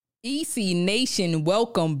EC Nation,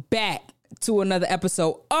 welcome back to another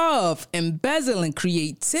episode of Embezzling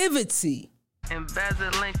Creativity.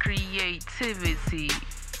 Embezzling Creativity,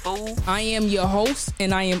 fool. I am your host,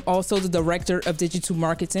 and I am also the director of digital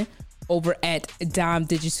marketing over at Dime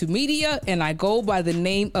Digital Media, and I go by the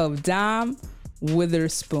name of Dime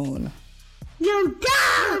Witherspoon.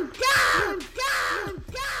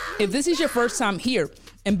 If this is your first time here,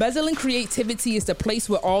 Embezzling Creativity is the place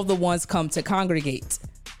where all the ones come to congregate.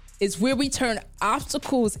 It's where we turn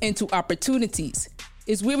obstacles into opportunities.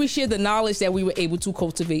 It's where we share the knowledge that we were able to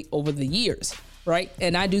cultivate over the years, right?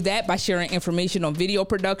 And I do that by sharing information on video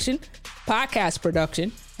production, podcast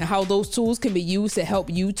production, and how those tools can be used to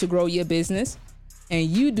help you to grow your business. And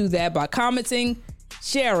you do that by commenting,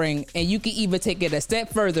 sharing, and you can even take it a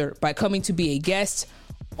step further by coming to be a guest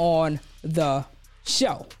on the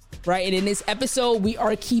show, right? And in this episode, we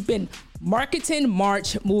are keeping Marketing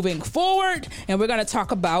March moving forward, and we're going to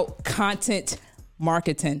talk about content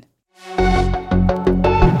marketing.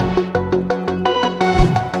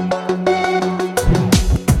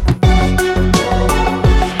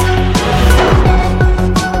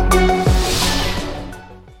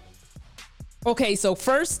 Okay, so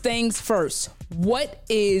first things first, what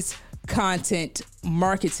is content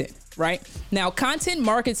marketing? Right now, content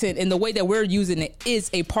marketing in the way that we're using it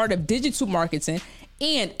is a part of digital marketing,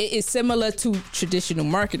 and it is similar to traditional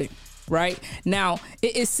marketing. Right now,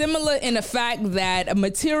 it is similar in the fact that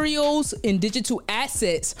materials and digital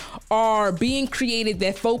assets are being created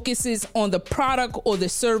that focuses on the product or the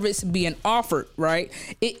service being offered. Right,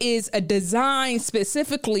 it is a design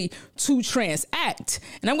specifically to transact,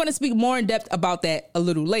 and I'm going to speak more in depth about that a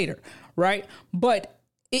little later. Right, but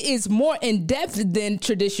it is more in depth than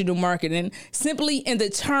traditional marketing, simply in the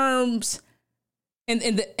terms and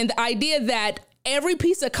the idea that every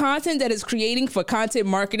piece of content that is creating for content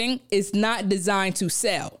marketing is not designed to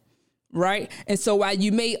sell, right? And so while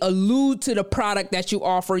you may allude to the product that you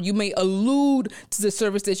offer, you may allude to the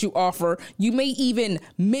service that you offer, you may even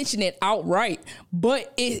mention it outright,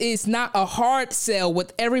 but it is not a hard sell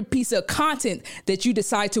with every piece of content that you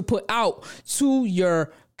decide to put out to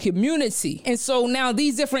your community. And so now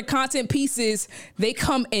these different content pieces, they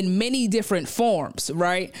come in many different forms,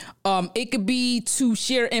 right? It could be to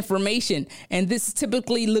share information, and this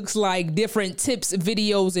typically looks like different tips,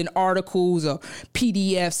 videos, and articles, or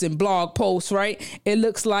PDFs and blog posts, right? It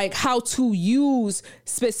looks like how to use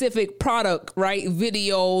specific product, right?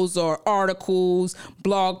 Videos or articles,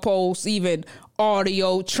 blog posts, even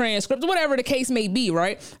audio, transcripts, whatever the case may be,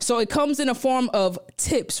 right? So it comes in a form of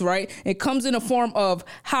tips, right? It comes in a form of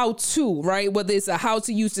how to, right? Whether it's a how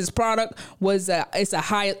to use this product, it's a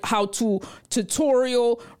how to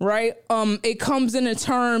tutorial, right? It comes in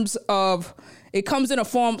a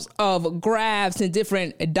form of graphs and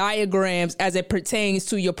different diagrams as it pertains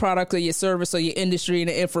to your product or your service or your industry and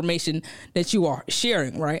the information that you are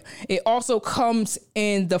sharing, right? It also comes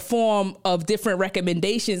in the form of different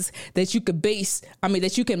recommendations that you can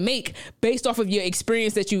make based off of your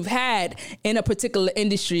experience that you've had in a particular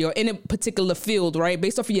industry or in a particular field, right?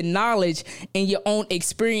 Based off of your knowledge and your own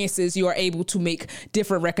experiences, you are able to make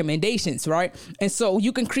different recommendations, right? And so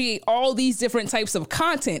you can create all these different types of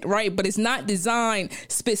content, right? But it's not designed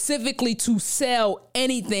specifically to sell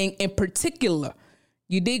anything in particular.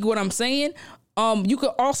 You dig what I'm saying? You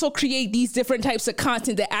could also create these different types of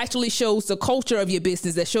content that actually shows the culture of your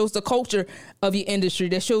business, that shows the culture of your industry,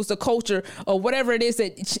 that shows the culture of whatever it is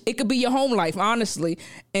that it could be your home life, honestly.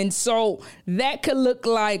 And so that could look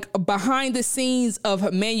like behind the scenes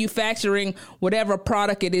of manufacturing whatever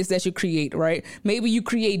product it is that you create, right? Maybe you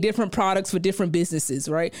create different products for different businesses,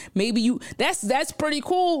 right? That's pretty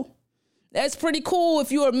cool. That's pretty cool if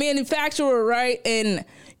you're a manufacturer, right? And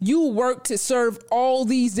you work to serve all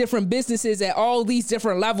these different businesses at all these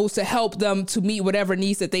different levels to help them to meet whatever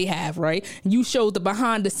needs that they have, right? And you show the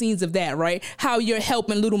behind the scenes of that, right? How you're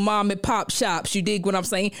helping little mom and pop shops. You dig what I'm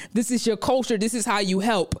saying? This is your culture. This is how you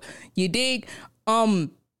help. You dig? You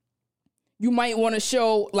might want to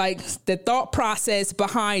show like the thought process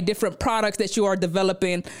behind different products that you are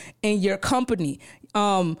developing in your company.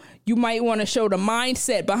 You might want to show the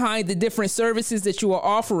mindset behind the different services that you are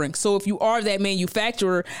offering. So if you are that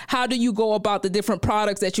manufacturer, how do you go about the different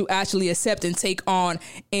products that you actually accept and take on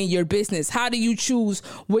in your business? How do you choose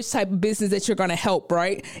which type of business that you're going to help,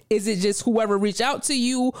 right? Is it just whoever reach out to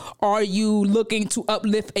you? Are you looking to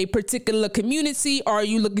uplift a particular community? Are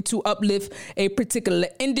you looking to uplift a particular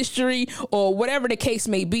industry? Or whatever the case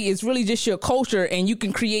may be, it's really just your culture, and you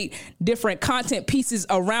can create different content pieces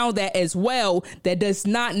around that as well that does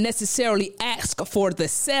not necessarily ask for the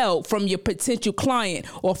sell from your potential client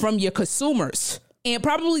or from your consumers. And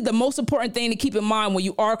probably the most important thing to keep in mind when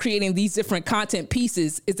you are creating these different content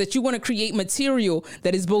pieces is that you want to create material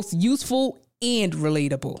that is both useful and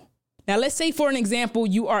relatable. Now, let's say, for an example,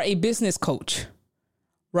 you are a business coach,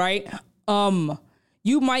 right?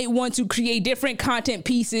 You might want to create different content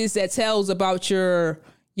pieces that tells about your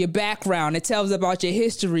background. It tells about your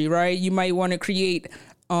history, right? You might want to create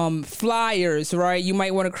flyers, right? You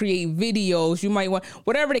might want to create videos. You might want,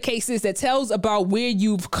 whatever the case is, that tells about where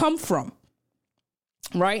you've come from,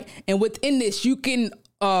 right? And within this, you can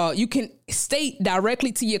state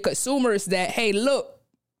directly to your consumers that, hey, look,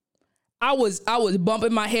 I was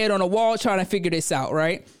bumping my head on a wall trying to figure this out,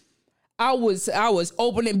 right? I was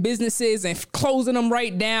opening businesses and closing them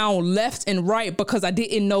right down left and right because I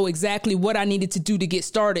didn't know exactly what I needed to do to get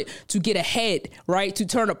started, to get ahead, right? To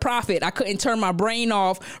turn a profit. I couldn't turn my brain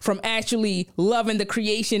off from actually loving the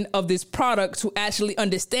creation of this product to actually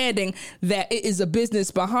understanding that it is a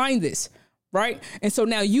business behind this, right? And so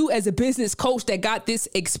now you, as a business coach that got this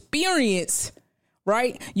experience,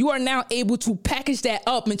 right? You are now able to package that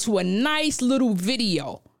up into a nice little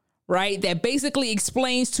video, right? That basically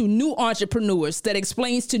explains to new entrepreneurs, that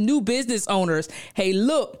explains to new business owners, hey,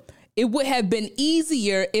 look, it would have been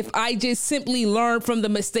easier if I just simply learned from the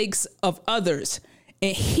mistakes of others.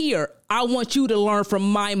 And here, I want you to learn from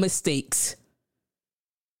my mistakes.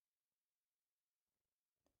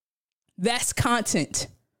 That's content.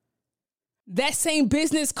 That same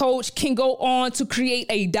business coach can go on to create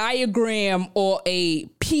a diagram or a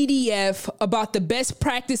PDF about the best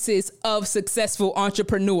practices of successful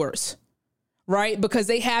entrepreneurs, right? Because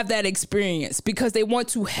they have that experience, because they want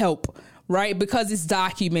to help, right? Because it's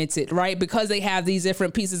documented, right? Because they have these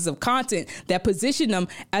different pieces of content that position them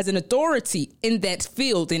as an authority in that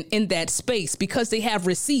field and in that space, because they have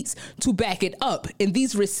receipts to back it up. And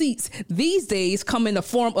these receipts these days come in the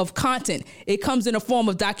form of content. It comes in a form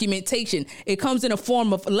of documentation. It comes in a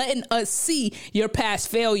form of letting us see your past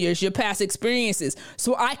failures, your past experiences,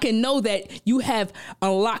 so I can know that you have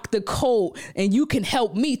unlocked the code and you can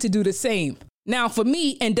help me to do the same. Now, for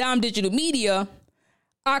me and Dom Digital Media,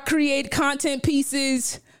 I create content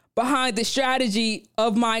pieces behind the strategy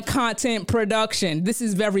of my content production. This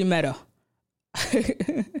is very meta.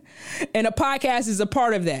 And a podcast is a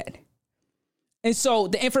part of that. And so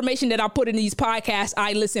the information that I put in these podcasts,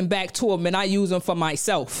 I listen back to them and I use them for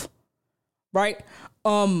myself, right?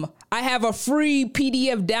 I have a free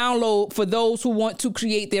PDF download for those who want to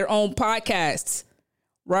create their own podcasts.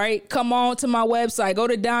 Right? Come on to my website. Go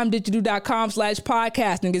to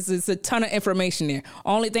domdigital.com/podcasting. It's a ton of information there.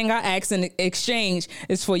 Only thing I ask in exchange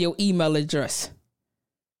is for your email address.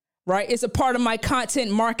 Right? It's a part of my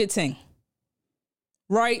content marketing.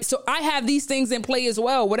 Right? So I have these things in play as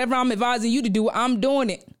well. Whatever I'm advising you to do, I'm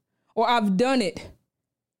doing it. Or I've done it.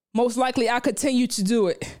 Most likely I continue to do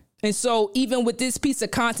it. And so even with this piece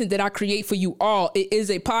of content that I create for you all, it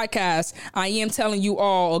is a podcast. I am telling you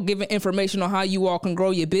all or giving information on how you all can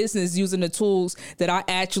grow your business using the tools that I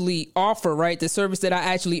actually offer, right? The service that I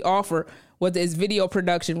actually offer, whether it's video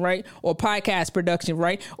production, right? Or podcast production,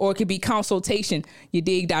 right? Or it could be consultation. You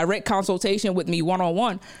dig? Direct consultation with me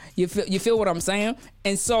one-on-one. You feel what I'm saying?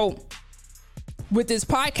 And so with this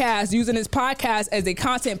podcast, using this podcast as a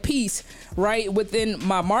content piece, right, within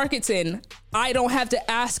my marketing, I don't have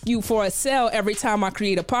to ask you for a sale every time I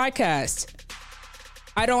create a podcast.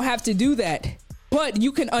 I don't have to do that. But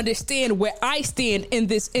you can understand where I stand in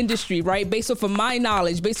this industry, right? Based off of my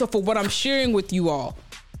knowledge, based off of what I'm sharing with you all.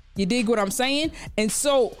 You dig what I'm saying? And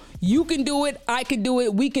so you can do it. I can do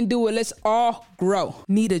it. We can do it. Let's all grow.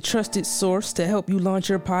 Need a trusted source to help you launch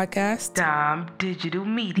your podcast? Dom Digital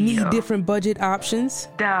Media. Need different budget options?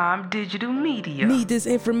 Dom Digital Media. Need this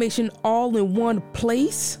information all in one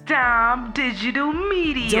place? Dom Digital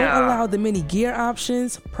Media. Don't allow the many gear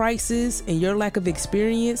options, prices, and your lack of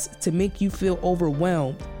experience to make you feel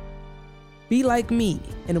overwhelmed. Be like me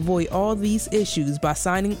and avoid all these issues by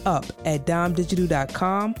signing up at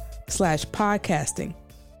domdigital.com/podcasting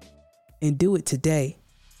and do it today.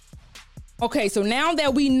 Okay, so now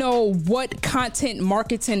that we know what content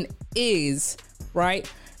marketing is, right?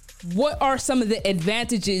 What are some of the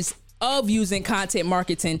advantages of using content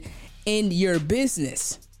marketing in your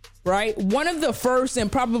business, right? One of the first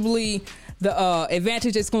and probably the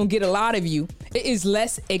advantage that's going to get a lot of you, it is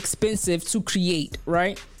less expensive to create,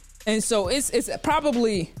 right? And so it's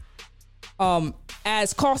probably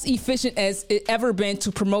as cost efficient as it ever been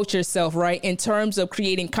to promote yourself, right? In terms of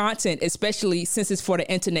creating content, especially since it's for the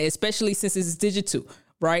internet, especially since it's digital,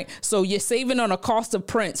 right? So you're saving on the cost of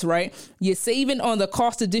prints, right? You're saving on the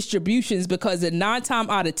cost of distributions because 9 times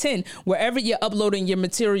out of 10, wherever you're uploading your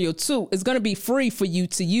material to, it's going to be free for you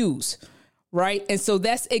to use, right? And so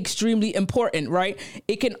that's extremely important, right?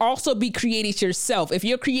 It can also be created yourself. If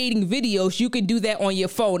you're creating videos, you can do that on your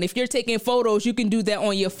phone. If you're taking photos, you can do that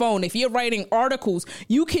on your phone. If you're writing articles,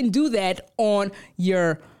 you can do that on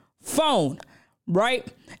your phone, right?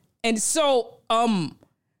 And so,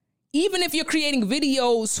 even if you're creating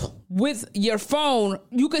videos with your phone,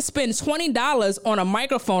 you could spend $20 on a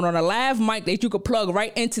microphone, on a lav mic that you could plug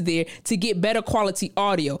right into there to get better quality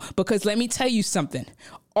audio. Because let me tell you something.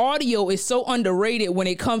 Audio is so underrated when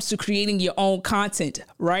it comes to creating your own content,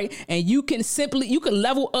 right? And you can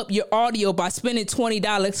level up your audio by spending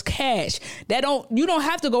 $20 cash. You don't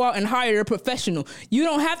have to go out and hire a professional. You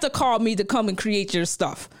don't have to call me to come and create your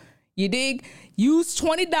stuff. You dig? Use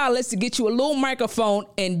 $20 to get you a little microphone,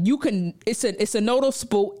 and it's a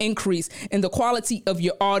noticeable increase in the quality of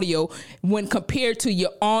your audio when compared to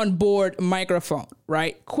your onboard microphone,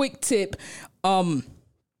 right? Quick tip.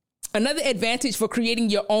 Another advantage for creating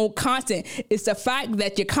your own content is the fact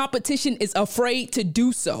that your competition is afraid to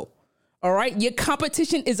do so. All right. Your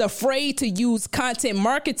competition is afraid to use content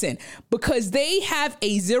marketing because they have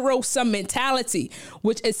a zero-sum mentality,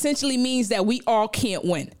 which essentially means that we all can't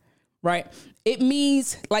win. Right. It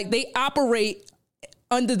means like they operate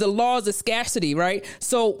under the laws of scarcity, right?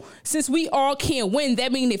 So since we all can't win,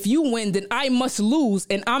 that means if you win, then I must lose,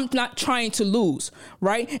 and I'm not trying to lose,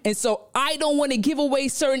 right? And so I don't want to give away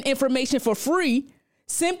certain information for free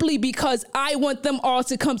simply because I want them all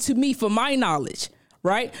to come to me for my knowledge,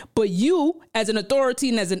 right? But you, as an authority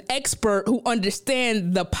and as an expert who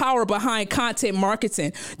understand the power behind content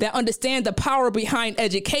marketing, that understand the power behind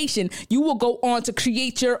education, you will go on to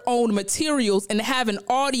create your own materials and have an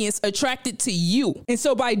audience attracted to you. And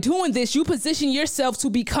so by doing this, you position yourself to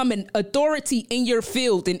become an authority in your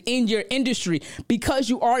field and in your industry because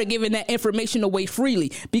you are giving that information away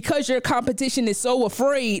freely, because your competition is so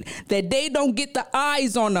afraid that they don't get the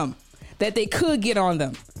eyes on them that they could get on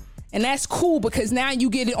them. And that's cool because now you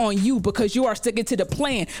get it on you because you are sticking to the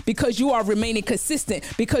plan, because you are remaining consistent,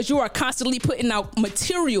 because you are constantly putting out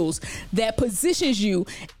materials that positions you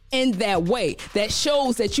in that way, that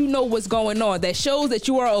shows that you know what's going on, that shows that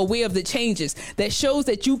you are aware of the changes, that shows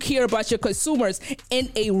that you care about your consumers in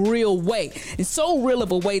a real way. It's so real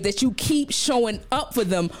of a way that you keep showing up for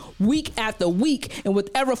them week after week in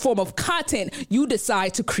whatever form of content you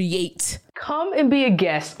decide to create. Come and be a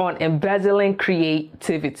guest on Embezzling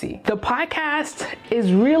Creativity. The podcast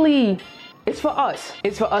is really, it's for us.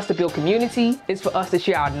 It's for us to build community. It's for us to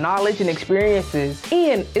share our knowledge and experiences.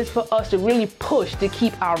 And it's for us to really push to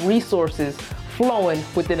keep our resources flowing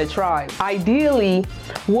within the tribe. Ideally,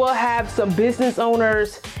 we'll have some business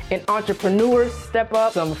owners and entrepreneurs step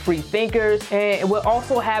up, some free thinkers, and we'll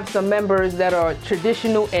also have some members that are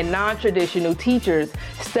traditional and non-traditional teachers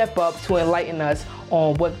step up to enlighten us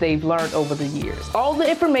on what they've learned over the years. All the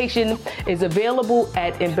information is available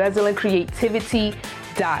at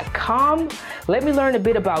embezzlingcreativity.com. Let me learn a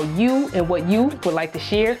bit about you and what you would like to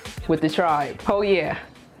share with the tribe. Oh yeah,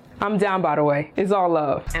 I'm down, by the way. It's all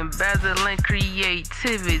love. Embezzling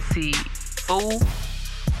creativity. Fool.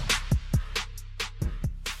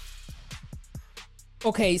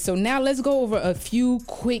 Okay, so now let's go over a few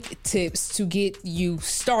quick tips to get you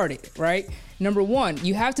started, right? Number one,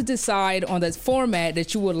 you have to decide on the format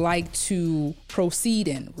that you would like to proceed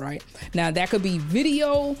in, right? Now, that could be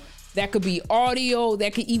video, that could be audio,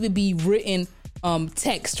 that could even be written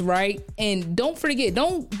text, right? And don't forget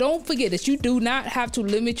that you do not have to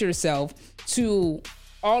limit yourself to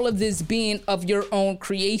all of this being of your own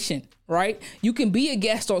creation, right? You can be a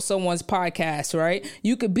guest on someone's podcast, right?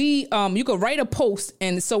 You could be, you could write a post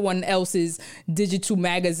in someone else's digital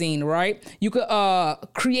magazine, right? You could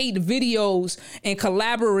create videos and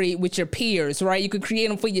collaborate with your peers, right? You could create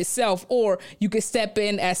them for yourself, or you could step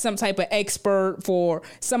in as some type of expert for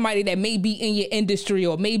somebody that may be in your industry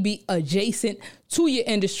or may be adjacent to your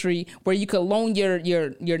industry, where you can loan your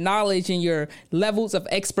knowledge and your levels of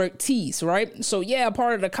expertise, right? So yeah,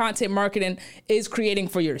 part of the content marketing is creating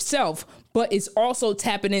for yourself, but it's also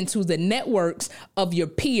tapping into the networks of your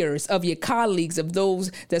peers, of your colleagues, of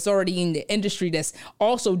those that's already in the industry that's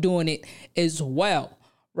also doing it as well,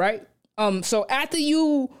 right? So after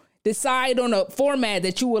you decide on a format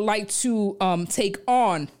that you would like to take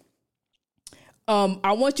on,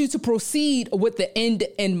 I want you to proceed with the end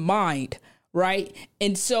in mind. Right.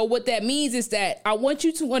 And so what that means is that I want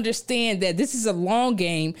you to understand that this is a long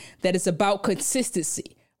game, that it's about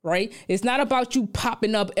consistency. Right. It's not about you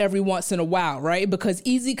popping up every once in a while. Right. Because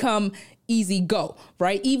easy come, easy go.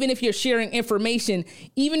 Right. Even if you're sharing information,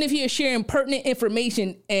 even if you're sharing pertinent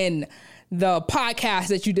information and the podcast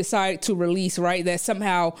that you decided to release, right, that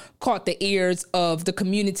somehow caught the ears of the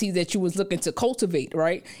community that you was looking to cultivate,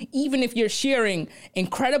 right? Even if you're sharing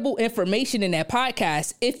incredible information in that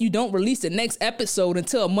podcast, if you don't release the next episode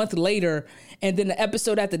until a month later, and then the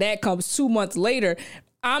episode after that comes 2 months later,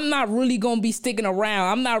 I'm not really going to be sticking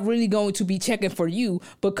around. I'm not really going to be checking for you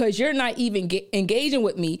because you're not even engaging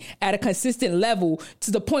with me at a consistent level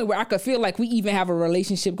to the point where I could feel like we even have a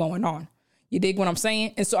relationship going on. You dig what I'm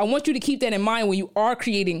saying? And so I want you to keep that in mind when you are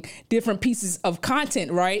creating different pieces of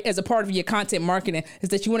content, right? As a part of your content marketing, is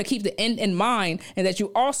that you want to keep the end in mind and that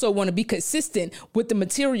you also want to be consistent with the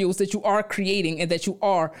materials that you are creating and that you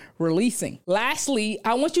are releasing. Lastly,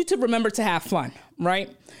 I want you to remember to have fun, right?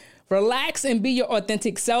 Relax and be your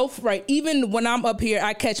authentic self, right? Even when I'm up here,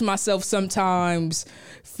 I catch myself sometimes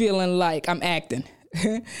feeling like I'm acting.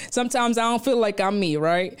 Sometimes I don't feel like I'm me,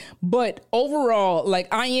 right? But overall, like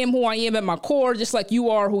I am who I am at my core, just like you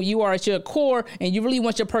are who you are at your core. And you really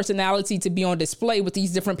want your personality to be on display with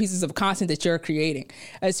these different pieces of content that you're creating,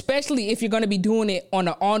 especially if you're going to be doing it on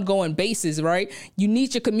an ongoing basis, right? You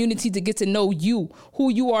need your community to get to know you,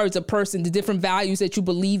 who you are as a person, the different values that you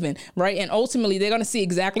believe in, right? And ultimately, they're going to see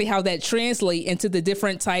exactly how that translates into the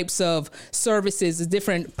different types of services, the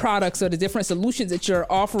different products or the different solutions that you're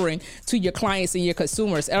offering to your clients and your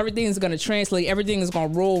consumers. Everything is going to translate. Everything is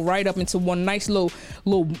going to roll right up into one nice little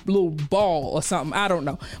ball or something. I don't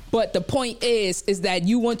know. But the point is that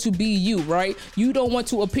you want to be you, right? You don't want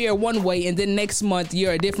to appear one way and then next month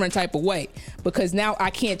you're a different type of way, because now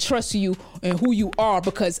I can't trust you and who you are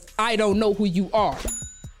because I don't know who you are.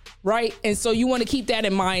 Right? And so you want to keep that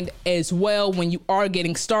in mind as well when you are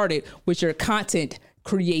getting started with your content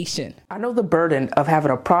creation. I know the burden of having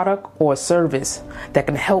a product or a service that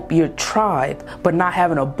can help your tribe, but not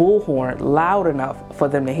having a bullhorn loud enough for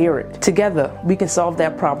them to hear it. Together, we can solve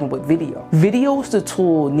that problem with video. Video is the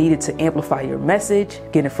tool needed to amplify your message,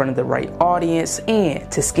 get in front of the right audience,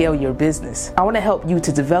 and to scale your business. I want to help you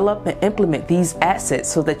to develop and implement these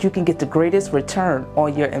assets so that you can get the greatest return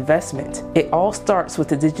on your investment. It all starts with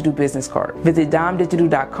the digital business card. Visit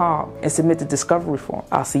dimedigital.com and submit the discovery form.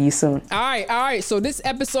 I'll see you soon. All right. So this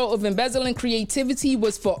episode of Embezzling Creativity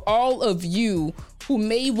was for all of you who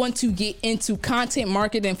may want to get into content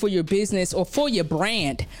marketing for your business or for your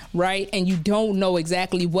brand, right? And you don't know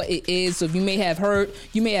exactly what it is. So you may have heard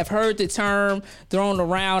the term thrown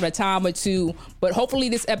around a time or two, but hopefully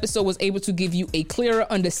this episode was able to give you a clearer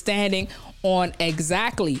understanding on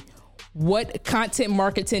exactly what content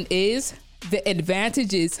marketing is, the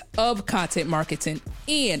advantages of content marketing,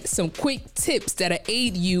 and some quick tips that'll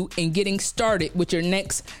aid you in getting started with your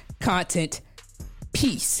next content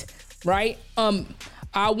piece, right?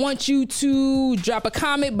 I want you to drop a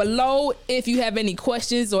comment below if you have any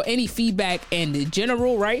questions or any feedback in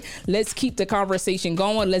general, right? Let's keep the conversation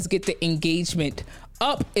going. Let's get the engagement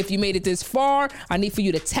up. If you made it this far, I need for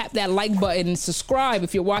you to tap that like button and subscribe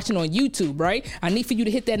if you're watching on YouTube, right? I need for you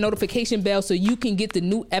to hit that notification bell so you can get the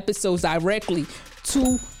new episodes directly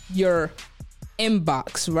to your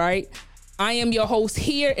inbox, right? I am your host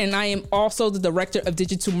here, and I am also the director of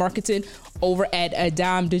digital marketing over at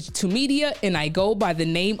Dime Digital Media, and I go by the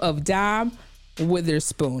name of Dime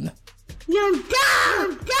Witherspoon. You're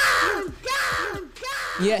down.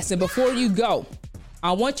 Yes, and before you go,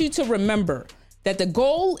 I want you to remember that the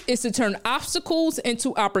goal is to turn obstacles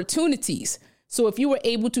into opportunities. So if you were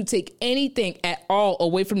able to take anything at all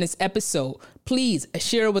away from this episode, please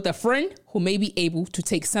share it with a friend who may be able to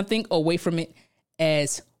take something away from it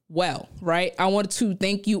as well, right? I want to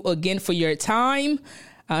thank you again for your time.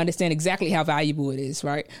 I understand exactly how valuable it is,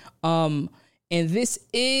 right? And this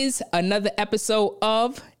is another episode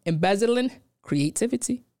of Embezzling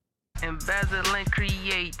Creativity. Embezzling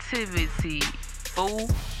Creativity, fool.